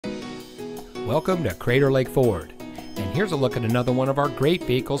Welcome to Crater Lake Ford, and here's a look at another one of our great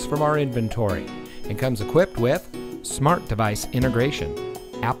vehicles from our inventory. It comes equipped with smart device integration,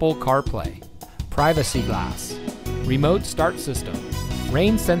 Apple CarPlay, privacy glass, remote start system,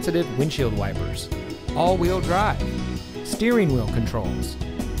 rain-sensitive windshield wipers, all-wheel drive, steering wheel controls,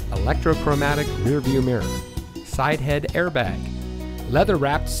 electrochromatic rear-view mirror, side head airbag,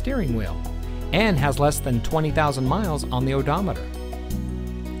 leather-wrapped steering wheel, and has less than 20,000 miles on the odometer.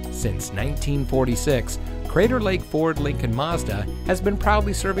 Since 1946, Crater Lake Ford Lincoln Mazda has been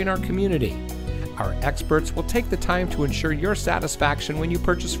proudly serving our community. Our experts will take the time to ensure your satisfaction when you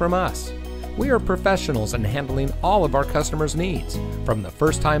purchase from us. We are professionals in handling all of our customers' needs, from the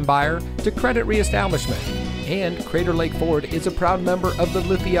first-time buyer to credit reestablishment. And Crater Lake Ford is a proud member of the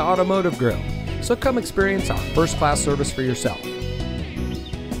Lithia Automotive Group. So come experience our first-class service for yourself.